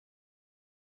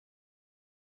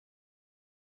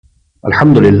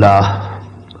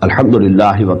Alhamdulillah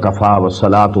wa kafa wa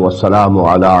salatu wa salamu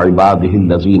ala ibadihi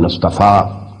allazina istafa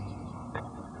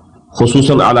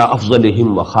khususan ala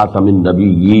afzalihim wa khatamin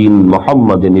nabiyyin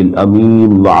Muhammadin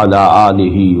al-amin wa ala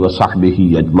alihi wa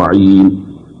sahbihi ajma'in.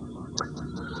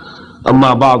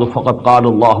 Amma ba'du, faqad qala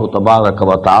Allah tabaraka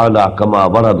wa ta'ala kama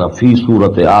warada fi Surah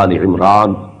Aal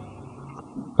Imran.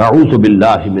 A'udhu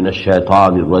billahi minash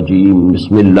shaitanir rajim.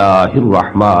 Bismillahir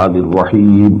rahmanir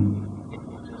rahim.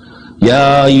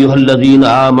 يا أيها الذين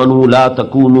آمنوا لا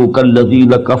تكونوا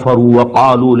كالذين كفروا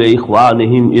وقالوا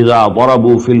لإخوانهم إذا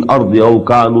ضربوا في الأرض أو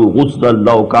كانوا غزا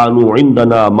لو كانوا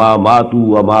عندنا ما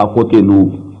ماتوا وما قتلوا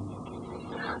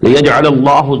ليجعل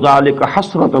الله ذلك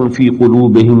حسرة في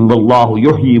قلوبهم والله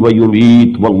يحيي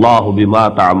ويميت والله بما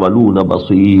تعملون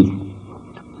بصير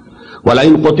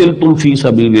ولئن قتلتم في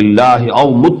سبيل الله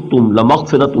أو متم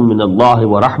لمغفرة من الله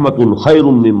ورحمة خير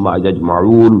مما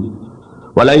يجمعون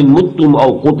وَلَئِن مُتُّمْ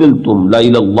أَوْ قُتِلْتُمْ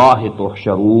لَإِلَى اللَّهِ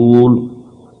تُحْشَرُونَ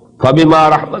فَبِمَا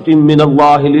رَحْمَةٍ مِّنَ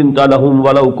اللَّهِ لِنتَ لَهُمْ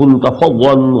وَلَوْ كُنتَ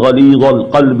فَظًّا غَلِيظَ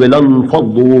الْقَلْبِ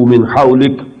لَانفَضُّوا مِنْ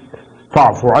حَوْلِكَ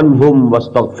فَاعْفُ عَنْهُمْ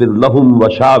وَاسْتَغْفِرْ لَهُمْ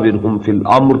وَشَاوِرْهُمْ فِي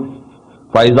الْأَمْرِ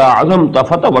فَإِذَا عَزَمْتَ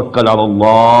فَتَوَكَّلْ عَلَى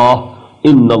اللَّهِ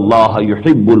إِنَّ اللَّهَ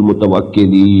يُحِبُّ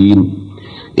الْمُتَوَكِّلِينَ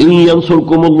إِن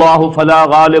يَنصُرْكُمُ اللَّهُ فَلَا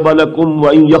غَالِبَ لَكُمْ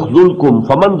وَإِن يَخْذُلْكُمْ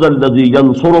فَمَنْ ذَا الَّذِي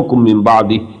يَنصُرُكُم مِّن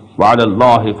بَعْدِهِ وعلى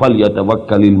الله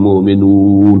فليتوكل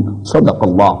المؤمنون. صدق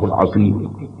الله العظيم.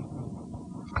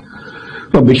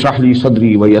 رب اشرح لي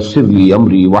صدري ويسر لي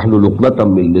امري واحلل عقدة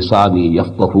من لساني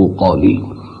يفقهوا قولي.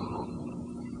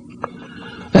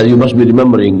 As you must be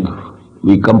remembering,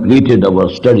 we completed our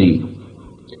study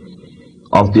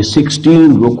of the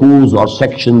 16 rukus or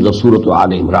sections of Surah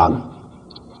Al Imran.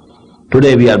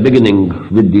 Today we are beginning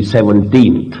with the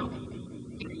 17th.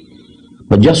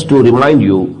 But just to remind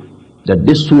you that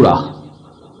this surah,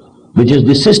 which is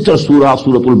the sister surah,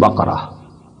 Surah Al-Baqarah,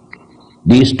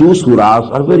 these two surahs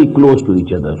are very close to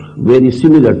each other, very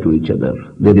similar to each other.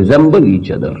 They resemble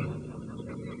each other.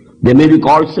 They may be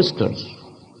called sisters.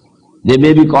 They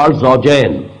may be called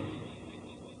Zawjain.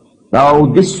 Now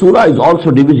this surah is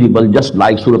also divisible, just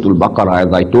like Surah Al-Baqarah,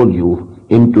 as I told you,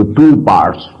 into two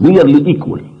parts, nearly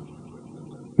equal.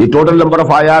 The total number of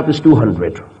ayat is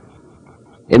 200.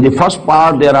 In the first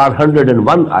part there are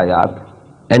 101 ayat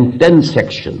and 10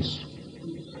 sections.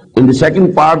 In the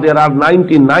second part there are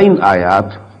 99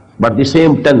 ayat but the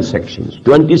same 10 sections.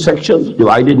 20 sections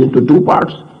divided into two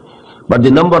parts, but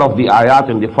the number of the ayat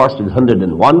in the first is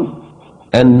 101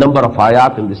 and number of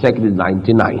ayat in the second is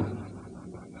 99.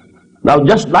 Now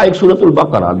just like Surah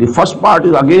Al-Baqarah, the first part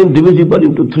is again divisible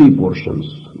into three portions,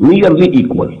 nearly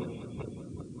equal.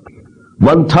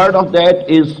 1/3 of that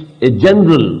is a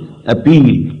general appeal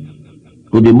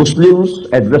to the Muslims,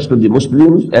 addressed to the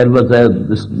Muslims, as well as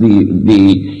the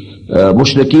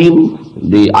mushrikeen,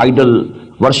 the idol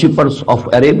worshippers of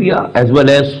Arabia, as well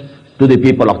as to the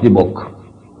people of the book.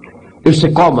 It's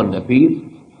a common appeal,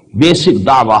 basic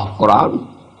da'wah of Quran,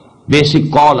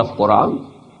 basic call of Quran,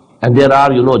 and there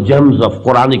are, gems of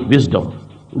Quranic wisdom,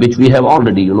 which we have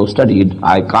already, studied.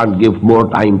 I can't give more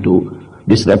time to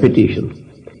this repetition.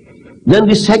 Then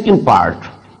the second part,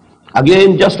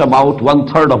 again just about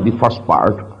 1/3 of the first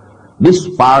part. This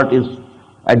part is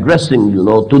addressing,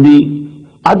 to the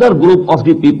other group of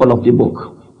the people of the book.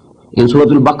 In Surah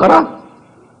Al-Baqarah,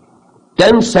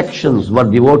 10 sections were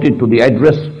devoted to the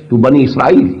address to Bani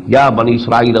Israel. Ya Bani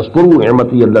Israel, askuru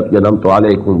ni'mati allati an'amtu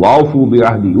alaykum wa awfu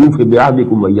bi'ahdi ufi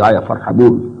bi'ahdikum wa iyaya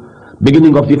farhabun.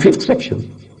 Beginning of the 5th section.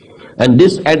 And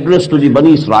this address to the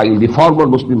Bani Israel, the former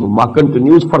Muslim Ummah,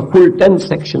 continues for full 10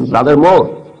 sections, rather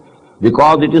more.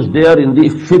 Because it is there in the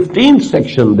 15th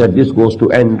section that this goes to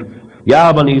end.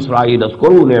 Ya Bani Israel,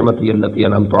 askuru ni'mati allati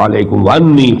an'amtu alaykum wa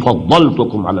anni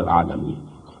faddaltukum ala al-alamin.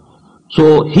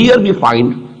 So here we find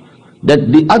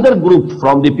that the other group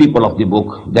from the people of the book,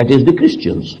 that is the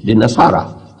Christians, the Nasara,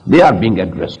 they are being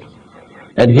addressed.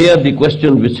 And here the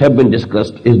questions which have been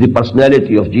discussed is the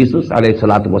personality of Jesus alayhi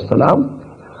salatu wassalam.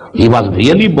 He was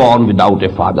really born without a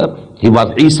father. He was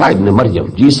Isa ibn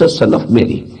Maryam, Jesus son of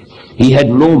Mary. He had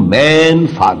no man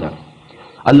father.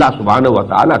 Allah subhanahu wa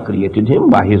ta'ala created him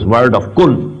by his word of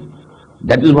kun.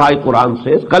 That is why Quran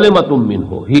says, kalimatum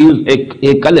minhu. He is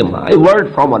a kalima, a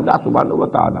word from Allah subhanahu wa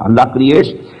ta'ala. Allah creates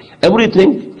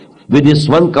everything with his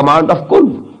one command of kun.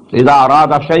 إِذَا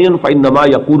أَرَادَ شَيْئًا فَإِنَّمَا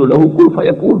يَقُولُ لَهُ كُنْ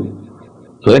فَيَكُونُ.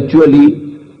 So actually,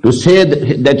 to say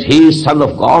that he is son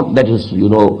of God, that is,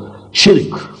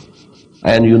 shirk.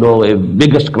 And a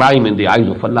biggest crime in the eyes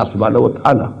of Allah subhanahu wa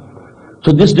ta'ala.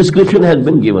 So this description has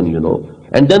been given,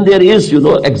 And then there is,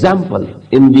 example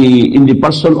in the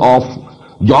person of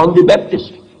John the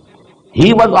Baptist.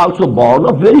 He was also born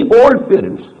of very old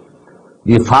parents.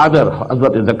 The father,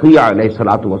 Hazrat Zakaria alayhi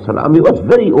salatu wasalam, he was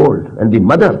very old, and the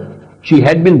mother, she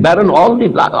had been barren all the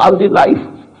life,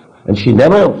 and she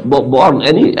never born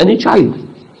any child.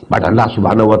 But Allah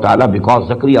subhanahu wa ta'ala, because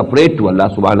Zakaria prayed to Allah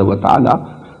subhanahu wa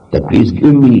ta'ala that please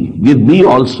give me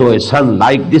also a son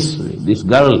like this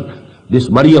girl, this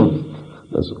Maryam,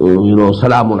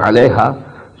 salamun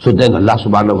alayha. So then Allah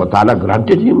subhanahu wa ta'ala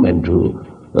granted him, and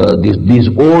these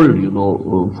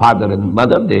old, father and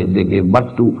mother, they gave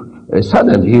birth to a son,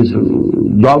 and he is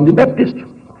John the Baptist.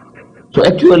 So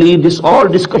actually this all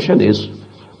discussion is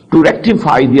to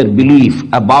rectify their belief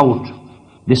about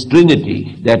this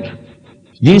Trinity, that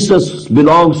Jesus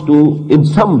belongs to, in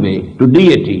some way, to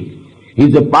deity. He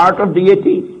is a part of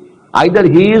deity. Either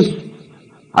he is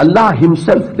Allah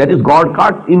himself, that is God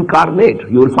incarnate.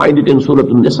 You will find it in Surah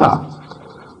An-Nisa.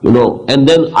 And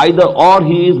then either or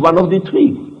he is one of the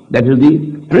three. That is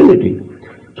the Trinity.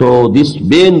 So this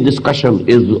main discussion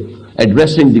is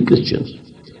addressing the Christians.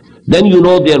 Then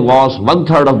there was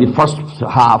 1/3 of the first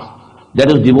half that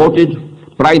is devoted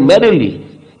primarily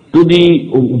to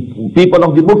the people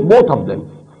of the book, both of them,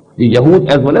 the Yahud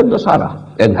as well as the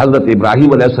Nasara. And Hazrat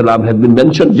Ibrahim alayhi salam has been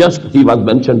mentioned, he was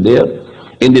mentioned there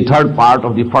in the third part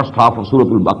of the first half of Surah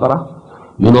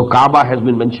Al-Baqarah. Kaaba has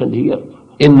been mentioned here.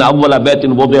 Inna awwala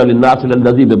baytin wudi'a lin-nasi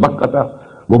alladhi bi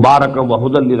Bakkata mubarakan wa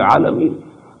hudan lil alamin.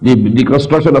 The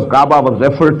construction of Kaaba was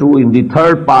referred to in the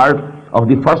third part of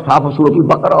the first half of Surah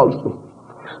Al-Baqarah also.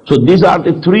 So these are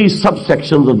the three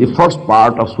subsections of the first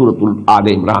part of Surah Al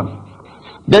Imran.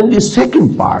 Then the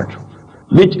second part,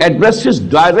 which addresses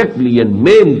directly and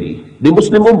mainly the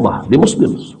Muslim Ummah, the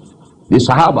Muslims, the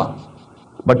Sahaba.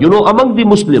 But among the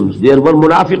Muslims, there were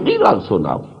munafiqeen also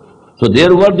now. So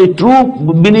there were the true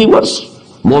believers,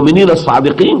 mu'mineen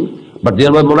as-sadiqeen, but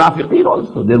there were munafiqeen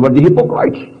also, there were the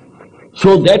hypocrites.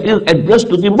 So that is addressed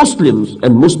to the Muslims,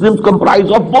 and Muslims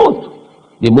comprise of both,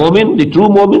 the mu'min, the true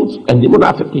mu'mins, and the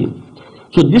munafiqeen.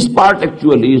 So this part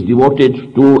actually is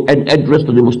devoted to an address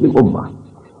to the Muslim Ummah.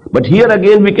 But here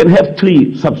again we can have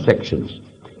three subsections.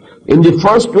 In the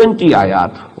first 20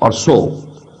 ayat or so,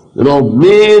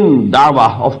 main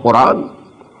dawah of Quran,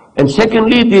 and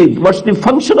secondly, what's the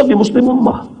function of the Muslim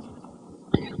Ummah?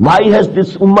 Why has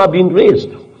this Ummah been raised?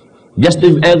 Just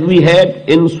as we had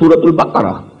in Surah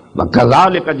Al-Baqarah.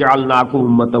 وَكَذَلِكَ جَعَلْنَاكُمْ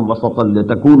أُمَّةً وَسَطًا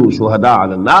لِتَكُونُوا شُهَدَاءَ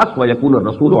عَلَى النَّاسِ وَيَكُونَ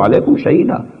الرَّسُولُ عَلَيْكُمْ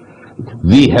شَهِيدًا.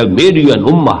 We have made you an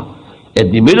Ummah, at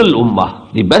the middle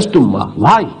Ummah, the best Ummah.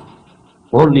 Why?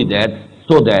 Only that,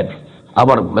 so that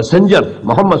our messenger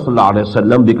Muhammad sallallahu alaihi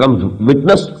wasallam becomes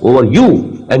witness over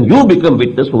you, and you become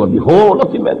witness over the whole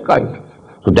of the mankind.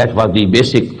 So that was the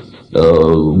basic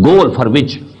goal for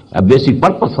which, a basic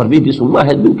purpose for which this Ummah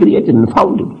has been created and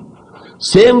founded.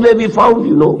 Same way we found,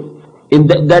 in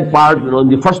that part, in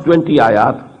the first 20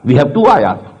 ayat, we have two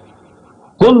ayat.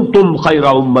 Kuntum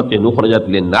khayra ummatin ukhrajat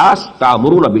lin-nas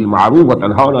ta'muruna bil ma'ruf wa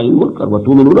tanhauna 'anil munkar wa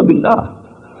tu'minuna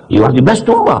billah. You are the best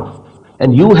ummah,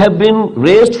 and you have been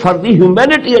raised for the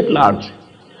humanity at large.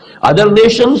 Other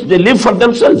nations, they live for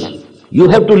themselves. You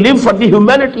have to live for the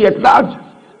humanity at large,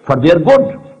 for their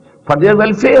good, for their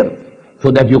welfare,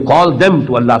 so that you call them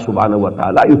to Allah subhanahu wa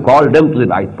ta'ala, you call them to the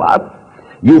right path,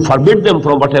 you forbid them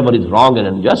from whatever is wrong and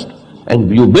unjust,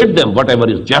 and you bid them whatever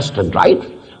is just and right.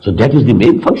 So that is the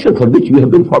main function for which you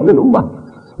have been formed an ummah.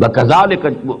 وَكَذَلِكَ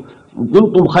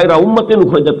كُنْتُمْ خَيْرَ أُمَّةٍ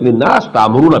أُخْرِجَتْ لِلنَّاسِ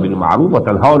تَأْمُرُونَ بِالْمَعْرُوفِ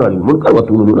وَتَنْهَوْنَ عَنِ الْمُنكَرِ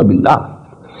وَتُؤْمِنُونَ بِاللَّهِ.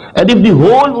 And if the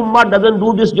whole ummah doesn't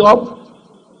do this job,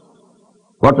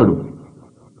 what to do?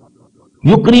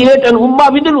 You create an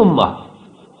ummah within ummah.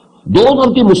 Those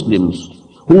of the Muslims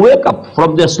who wake up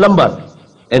from their slumber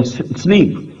and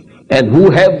sleep, and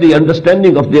who have the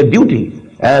understanding of their duty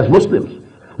as Muslims,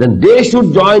 then they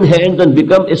should join hands and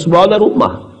become a smaller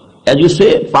ummah. As you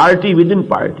say, party within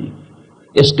party,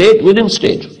 a state within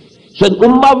state. So an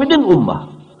ummah within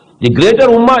ummah. The greater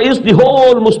ummah is the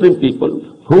whole Muslim people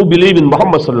who believe in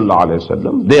Muhammad sallallahu alaihi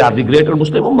wasallam. They are the greater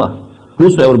Muslim ummah.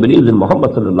 Whosoever believes in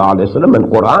Muhammad sallallahu alaihi wasallam and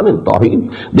Quran and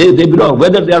Tawheed, they belong,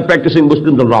 whether they are practicing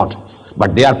Muslims or not.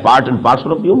 But they are part and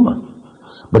parcel of the ummah.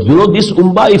 But this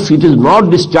ummah, if it is not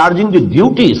discharging the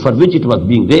duties for which it was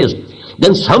being raised,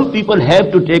 then some people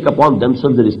have to take upon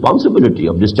themselves the responsibility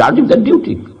of discharging that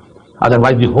duty.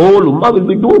 Otherwise the whole ummah will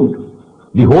be doomed.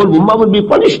 The whole ummah will be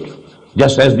punished,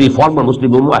 just as the former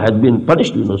Muslim ummah has been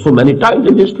punished so many times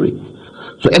in history.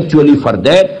 So actually for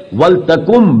that,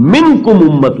 وَلْتَكُمْ مِنْكُمْ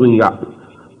أُمَّةٌ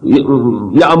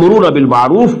يَأْمُرُونَ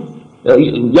بِالْمَعْرُوفِ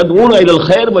يَدْعُونَ إِلَى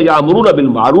الْخَيْرِ وَيَأْمُرُونَ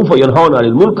بِالْمَعْرُوفِ وَيَنْهَوْنَ عَنِ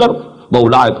الْمُنْكَرِ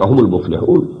وَأُولَٰئِكَ هُمُ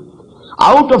الْمُفْلِحُونَ.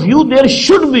 Out of you there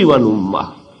should be one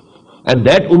ummah, and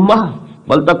that ummah,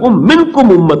 وَلْتَكُمْ مِنْكُمْ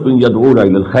أُمَّةٌ يَدْعُونَ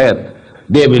إِلَى الْخَيْرِ,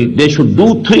 they should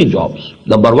do three jobs.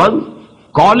 Number one,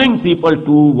 calling people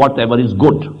to whatever is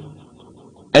good.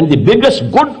 And the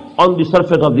biggest good on the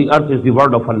surface of the earth is the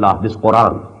word of Allah, this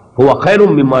Quran. هُوَ خَيْرٌ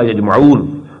مِمَّا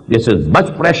يَجْمَعُونَ. This is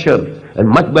much precious and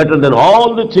much better than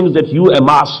all the things that you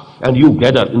amass and you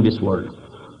gather in this world.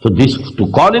 So this,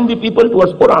 to calling the people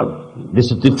towards Quran,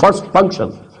 this is the first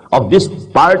function of this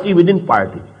party within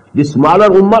party. The smaller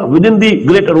ummah within the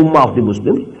greater ummah of the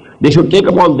Muslims, they should take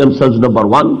upon themselves, number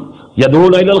one,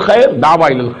 يَدْعُونَ إِلَى الْخَيْرِ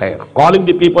دَعْوَى إِلَى الْخَيْرِ, calling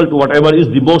the people to whatever is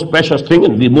the most precious thing,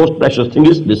 and the most precious thing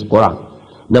is this Quran.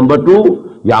 Number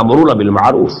two, يَأْمُرُونَ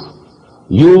بِالْمَعْرُوفِ,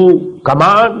 you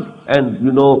command and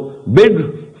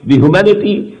bid the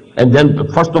humanity, and then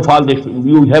first of all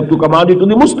you have to command it to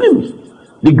the Muslims,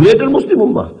 the greater Muslim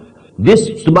ummah.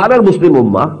 This smaller Muslim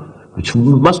ummah, which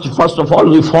must first of all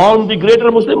reform the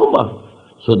greater Muslim ummah,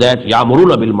 so that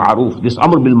يَأْمُرُونَ بِالْمَعْرُوفِ, this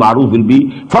Amr bil Ma'ruf will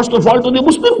be first of all to the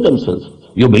Muslims themselves.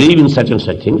 You believe in such and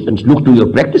such things, and look to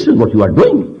your practices, what you are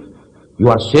doing. You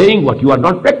are saying what you are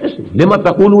not practicing. لِمَا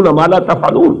تَقُولُونَ مَا لَا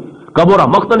تَفْعَلُونَ كَبُرَ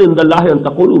مَقْتًا عِنْدَ اللَّهِ أَن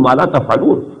تَقُولُوا مَا لَا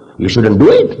تَفْعَلُونَ. You shouldn't do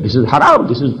it. This is haram.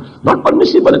 This is not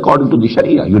permissible according to the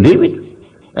Sharia. You leave it.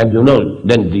 And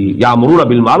then the يَأْمُرُونَ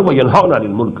بِالْمَعْرُوفِ وَيَنْهَوْنَ عَنِ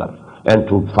الْمُنْكَرِ, and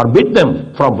to forbid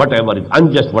them from whatever is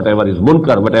unjust, whatever is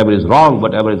munkar, whatever is wrong,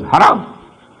 whatever is haram.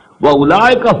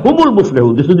 وَأُولَٰئِكَ هُمُ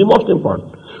الْمُفْلِحُونَ. This is the most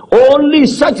important. Only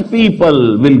such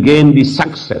people will gain the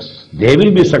success. They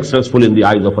will be successful in the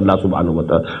eyes of Allah subhanahu wa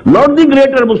ta'ala. Not the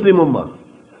greater Muslim ummah.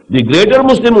 The greater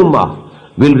Muslim ummah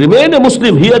will remain a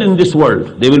Muslim here in this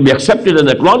world. They will be accepted and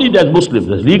acknowledged as Muslims,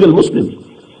 as legal Muslims.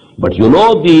 But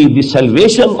the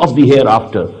salvation of the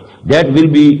hereafter, that will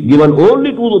be given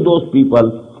only to those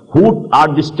people who are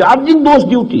discharging those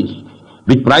duties,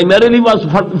 which primarily was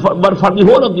for the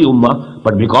whole of the ummah,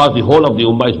 but because the whole of the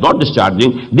ummah is not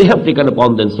discharging, they have taken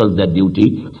upon themselves that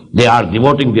duty. They are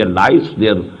devoting their lives,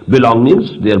 their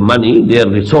belongings, their money, their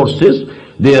resources,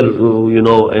 their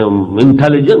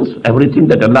intelligence, everything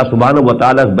that Allah subhanahu wa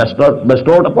ta'ala has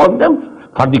bestowed upon them,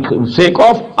 for the sake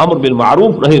of Amr bil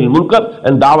Ma'ruf, Nahi al Munkar,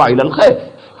 and Da'wa ila al Khair.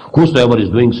 Whosoever is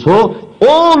doing so,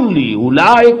 only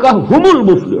ulaika humul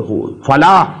muflihun.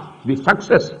 Falah, the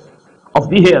success of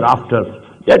the hereafter,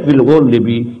 that will only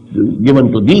be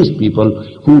given to these people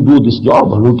who do this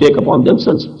job and who take upon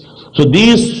themselves. So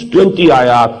these 20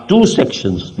 ayat, two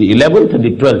sections, the 11th and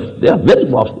the 12th, they are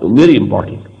very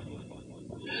important.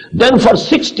 Then for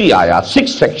 60 ayat,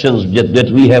 6 sections that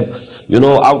we have,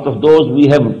 out of those we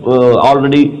have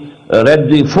already read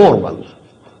the 4 ones,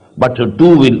 but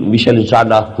 2 we shall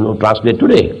inshallah translate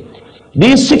today.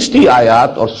 These 60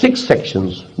 ayat or 6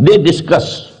 sections, they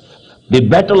discuss the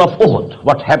battle of Uhud,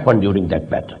 what happened during that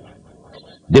battle,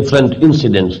 different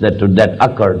incidents that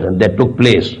occurred and that took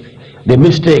place, the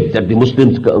mistake that the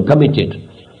Muslims committed,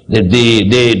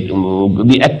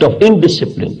 the act of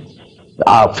indiscipline.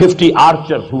 50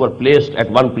 archers who were placed at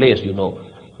one place,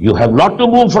 you have not to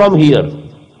move from here,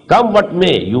 come what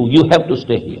may, you have to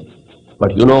stay here.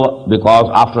 But because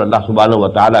after Allah subhanahu wa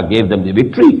ta'ala gave them the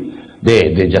victory,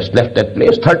 they just left that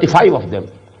place, 35 of them.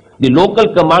 The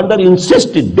local commander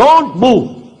insisted, don't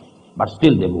move, but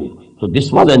still they moved. So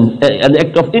this was an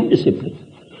act of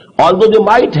indiscipline. Although they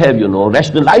might have,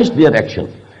 rationalized their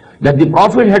action, that the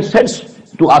Prophet had said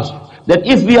to us, that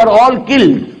if we are all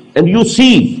killed, and you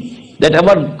see that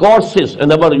our corpses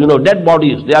and our, dead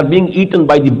bodies, they are being eaten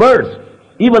by the birds,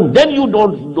 even then you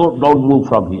don't move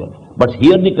from here. But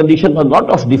here the condition was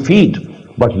not of defeat,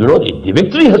 but the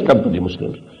victory has come to the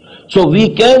Muslims. So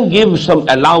we can give some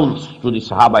allowance to the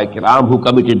Sahaba Kiram who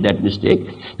committed that mistake,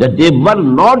 that they were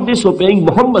not disobeying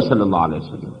Muhammad sallallahu alaihi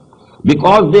wasallam,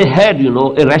 because they had,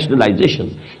 a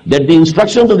rationalization that the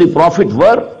instructions of the Prophet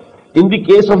were in the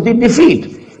case of the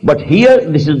defeat. But here,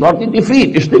 this is not the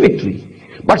defeat, it's the victory.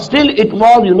 But still it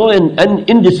was, an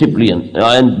indiscipline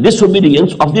and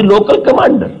disobedience of the local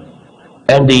commander.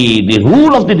 And the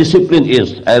rule of the discipline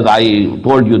is, as I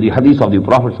told you, the hadith of the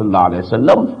Prophet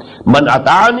ﷺ, Man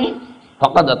ata'ani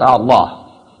faqad ata Allah,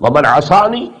 wa man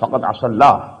asani faqad asa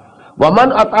Allah, wa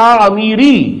man ata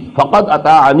amiri faqad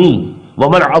ata'ani, wa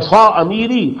man asa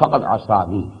amiri faqad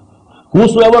asani.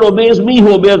 Whosoever obeys me, he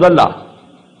obeys Allah.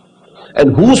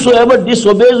 And whosoever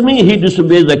disobeys me, he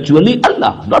disobeys actually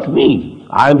Allah, not me.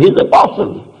 I am his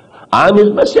apostle, I am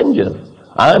his messenger,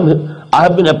 I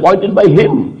have been appointed by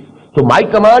him. So my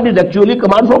command is actually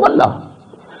command from Allah.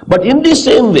 But in the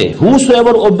same way, whosoever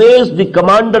obeys the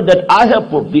commander that I have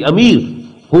put, the Amir,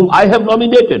 whom I have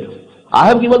nominated, I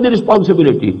have given the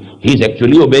responsibility, he is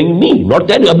actually obeying me, not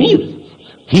that Amir.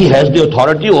 He has the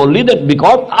authority only that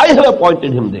because I have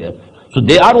appointed him there. So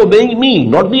they are obeying me,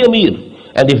 not the Amir.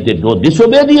 And if they don't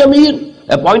disobey the Amir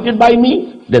appointed by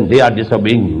me, then they are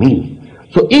disobeying me.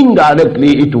 So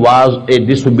indirectly it was a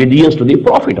disobedience to the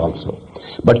Prophet also.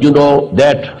 But you know,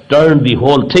 that turned the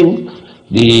whole thing.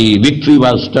 The victory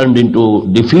was turned into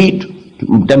defeat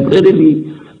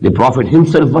temporarily. The Prophet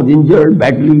himself was injured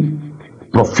badly.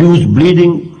 Profuse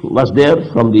bleeding was there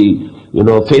from the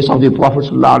face of the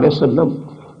Prophet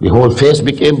ﷺ. The whole face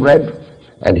became red,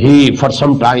 and he, for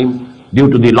some time, due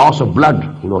to the loss of blood,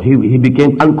 he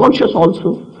became unconscious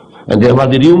also. And there were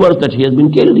the rumors that he has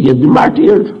been killed, he has been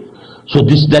martyred. So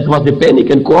that was the panic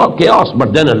and chaos.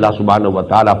 But then Allah subhanahu wa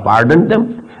ta'ala pardoned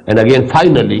them. And again,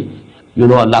 finally,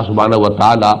 Allah subhanahu wa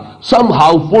ta'ala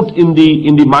somehow put in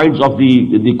the minds of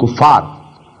the kuffar.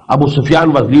 Abu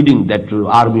Sufyan was leading that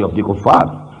army of the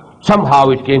kuffar. Somehow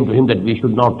it came to him that we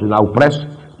should not now press,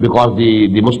 because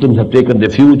the Muslims have taken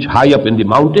refuge high up in the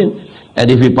mountain. And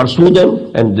if we pursue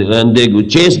them and they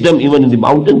chase them even in the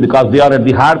mountain, because they are at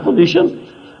the higher position,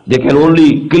 they can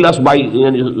only kill us by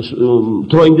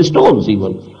throwing the stones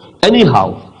even.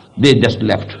 Anyhow, they just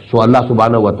left. So Allah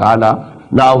subhanahu wa ta'ala,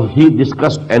 now he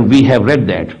discussed, and we have read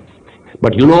that.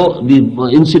 But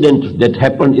the incident that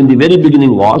happened in the very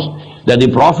beginning was that the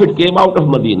Prophet came out of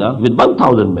Medina with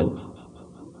 1,000 men.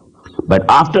 But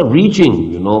after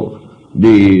reaching,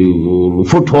 the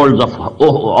footholds of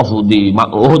the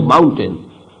Uhud mountain,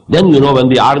 then when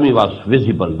the army was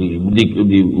visible, the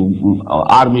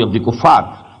army of the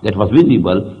kuffar that was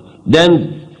visible,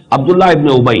 then Abdullah ibn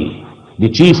Ubay, the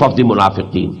chief of the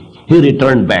munafiqeen, he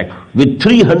returned back with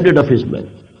 300 of his men.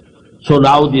 So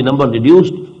now the number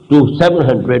reduced to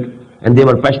 700, and they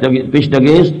were pitched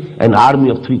against an army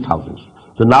of 3,000.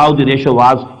 So now the ratio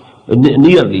was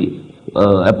nearly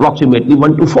approximately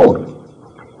 1 to 4.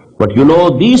 But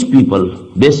these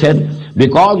people, they said,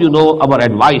 because our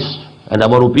advice and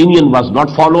our opinion was not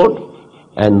followed,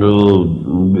 and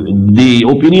the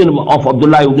opinion of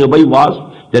Abdullah ibn Ubay was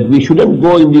that we shouldn't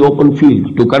go in the open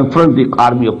field to confront the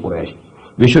army of Quraysh.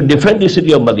 We should defend the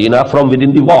city of Medina from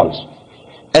within the walls.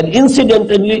 And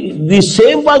incidentally, the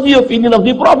same was the opinion of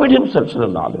the Prophet himself.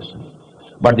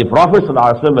 But the Prophet,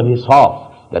 when he saw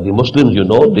that the Muslims,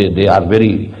 they are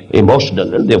very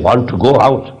emotional and they want to go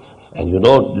out and to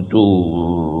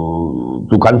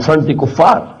confront the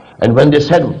kuffar. And when they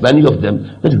said, many of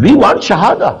them, that we want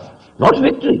shahada, not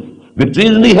victory. Victory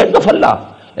is in the hand of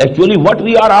Allah. Actually, what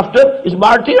we are after is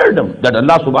martyrdom. That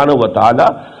Allah subhanahu wa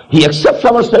ta'ala, He accepts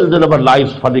ourselves and our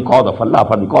lives for the cause of Allah,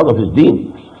 for the cause of His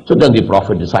deen. So then the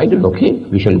Prophet decided, okay,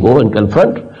 we shall go and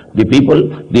confront the people,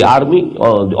 the army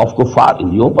of kuffar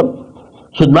in the open.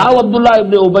 So now Abdullah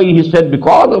ibn Ubay, he said,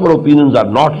 because our opinions are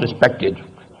not respected,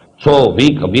 so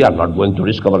we are not going to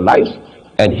risk our lives.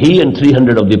 And he and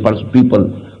 300 of the people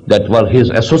that were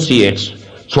his associates,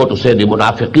 so to say the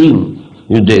munafiqeen,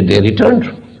 they returned.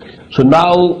 So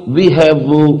now we have,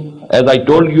 as I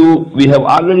told you, we have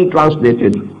already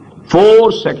translated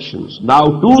 4 sections.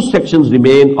 Now 2 sections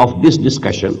remain of this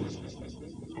discussion.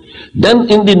 Then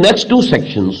in the next 2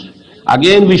 sections,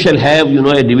 again we shall have,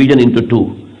 a division into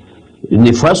 2. In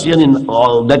the first year,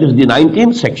 that is the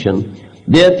 19th section,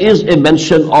 there is a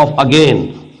mention of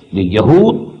again the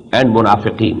Yahud and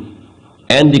Munafiqeen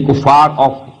and the Kuffar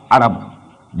of Arab,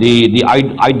 the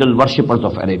idol worshippers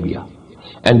of Arabia.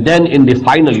 And then in the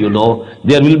final,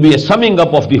 there will be a summing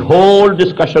up of the whole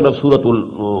discussion of Surah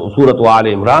Aal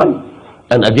Imran.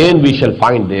 And again we shall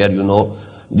find there,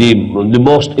 the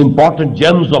most important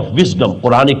gems of wisdom,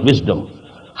 Quranic wisdom.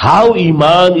 How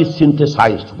Iman is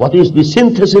synthesized. What is the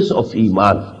synthesis of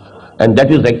Iman? And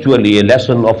that is actually a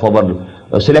lesson of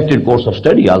our selected course of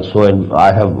study also. And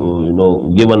I have,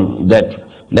 given that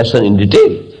lesson in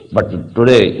detail. But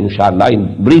today, inshallah,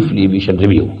 briefly we shall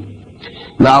review.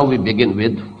 Now we begin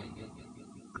with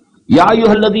Ya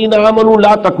ayyuhalladhina amanu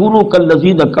la takunu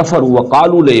kallazina kafaru wa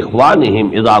qalu li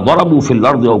ikhwanihim idha darabu fil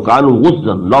ardi aw kanu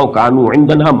ghuzzan law kanu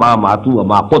indana ma matu wa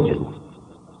ma qutilu.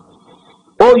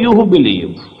 O you who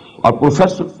believe or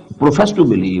profess to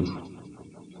believe,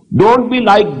 don't be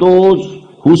like those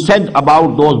who said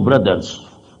about those brothers.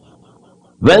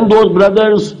 When those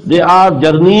brothers, they are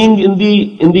journeying in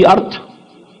the earth,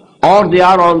 or they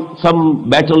are on some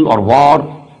battle or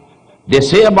war, they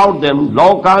say about them,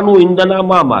 Law kanu indana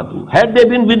ma matu. Had they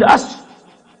been with us,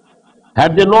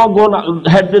 had they not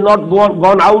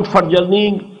gone out for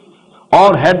journeying,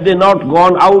 or had they not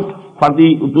gone out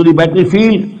to the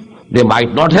battlefield, they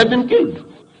might not have been killed.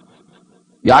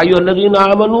 Ya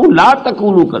ayyuhalladhina amanu la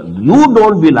takunu. You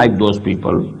don't be like those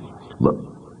people.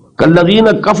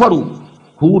 Kalladhina kafaru,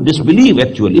 who disbelieve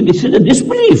actually. This is a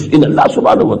disbelief in Allah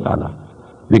subhanahu wa ta'ala.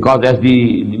 Because as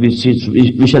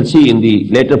we shall see in the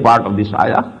later part of this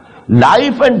ayah,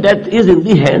 life and death is in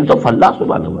the hands of Allah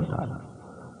subhanahu wa ta'ala.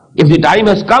 If the time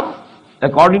has come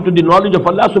according to the knowledge of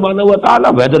Allah subhanahu wa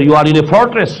ta'ala. Whether you are in a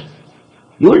fortress,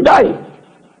 you will die.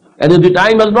 And if the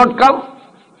time has not come,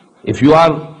 if you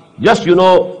are just, in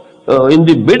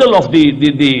the middle of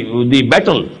the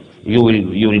battle, you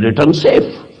will return safe.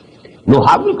 No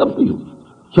harm will come to you.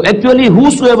 So actually,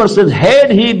 whosoever says, had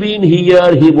he been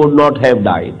here, he would not have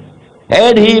died.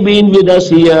 Had he been with us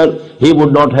here, he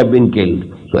would not have been killed.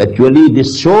 So actually,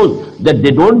 this shows that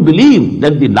they don't believe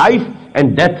that the life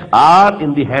and death are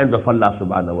in the hands of Allah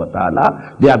subhanahu wa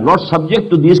ta'ala. They are not subject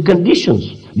to these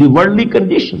conditions, the worldly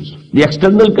conditions, the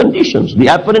external conditions, the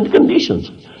apparent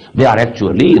conditions. They are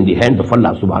actually in the hands of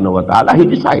Allah subhanahu wa ta'ala. He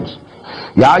decides.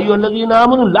 Ya ayyuhalladhina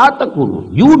amanu la takunu.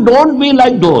 You don't be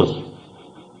like those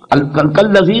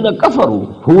kallazina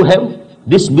kafaru, who have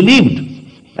disbelieved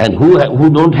and who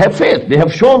don't have faith. They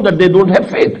have shown that they don't have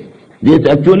faith. They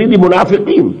are actually the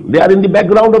munafiqeen. They are in the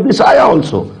background of this ayah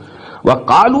also.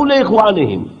 وَقَالُوا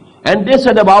لِإِخْوَانِهِمْ. And they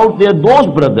said about those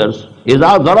brothers,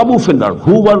 إِذَا ضَرَبُوا فِي الْأَرْضِ,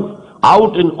 who were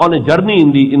out on a journey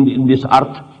in this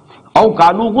earth, أَوْ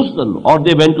كَانُوا غُزًّا, or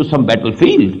they went to some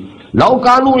battlefield. لَوْ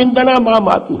كَانُوا عِنْدَنَا مَا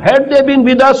مَاتُوا. Had they been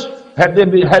with us, had they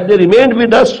remained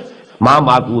with us, مَا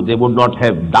مَاتُوا, they would not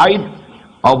have died.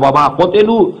 أَوْ وَمَا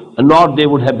قُتِلُوا, nor they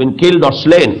would have been killed or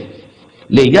slain.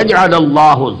 لِيَجْعَلَ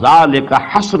اللَّهُ ذَلِكَ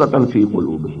حَسْرَةً فِي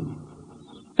قُلُوبِهِمْ.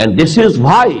 And this is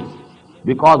why,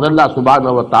 because Allah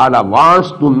subhanahu wa ta'ala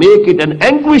wants to make it an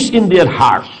anguish in their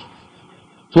hearts,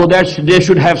 so that they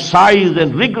should have sighs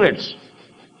and regrets.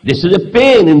 This is a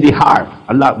pain in the heart.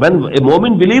 Allah, when a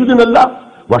mu'min believes in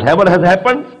Allah, whatever has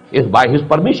happened is by His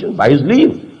permission, by His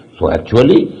leave. So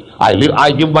actually,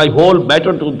 I give my whole matter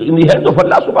in the hands of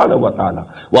Allah subhanahu wa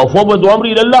ta'ala. وَأَفَوَّضُ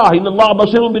أَمْرِي إِلَى اللَّهِ إِنَّ اللَّهَ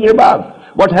بَصِيرٌ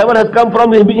بِالْعِبَادِ. Whatever has come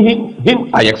from him,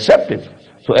 I accept it.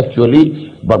 So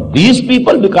actually, but these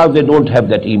people, because they don't have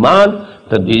that iman,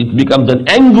 that it becomes an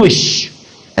anguish,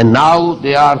 and now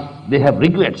they have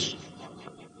regrets.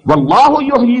 Wallahu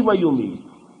yuhyi wa yumeet.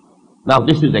 Now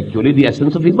this is actually the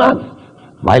essence of iman.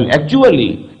 While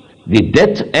actually the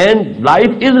death and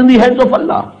life is in the hands of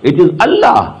Allah. It is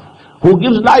Allah who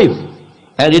gives life,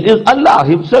 and it is Allah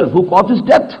Himself who causes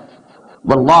death.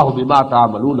 Wallahu bima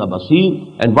ta'amaluna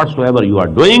basir. And whatsoever you are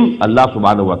doing, Allah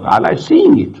subhanahu wa ta'ala is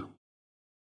seeing it.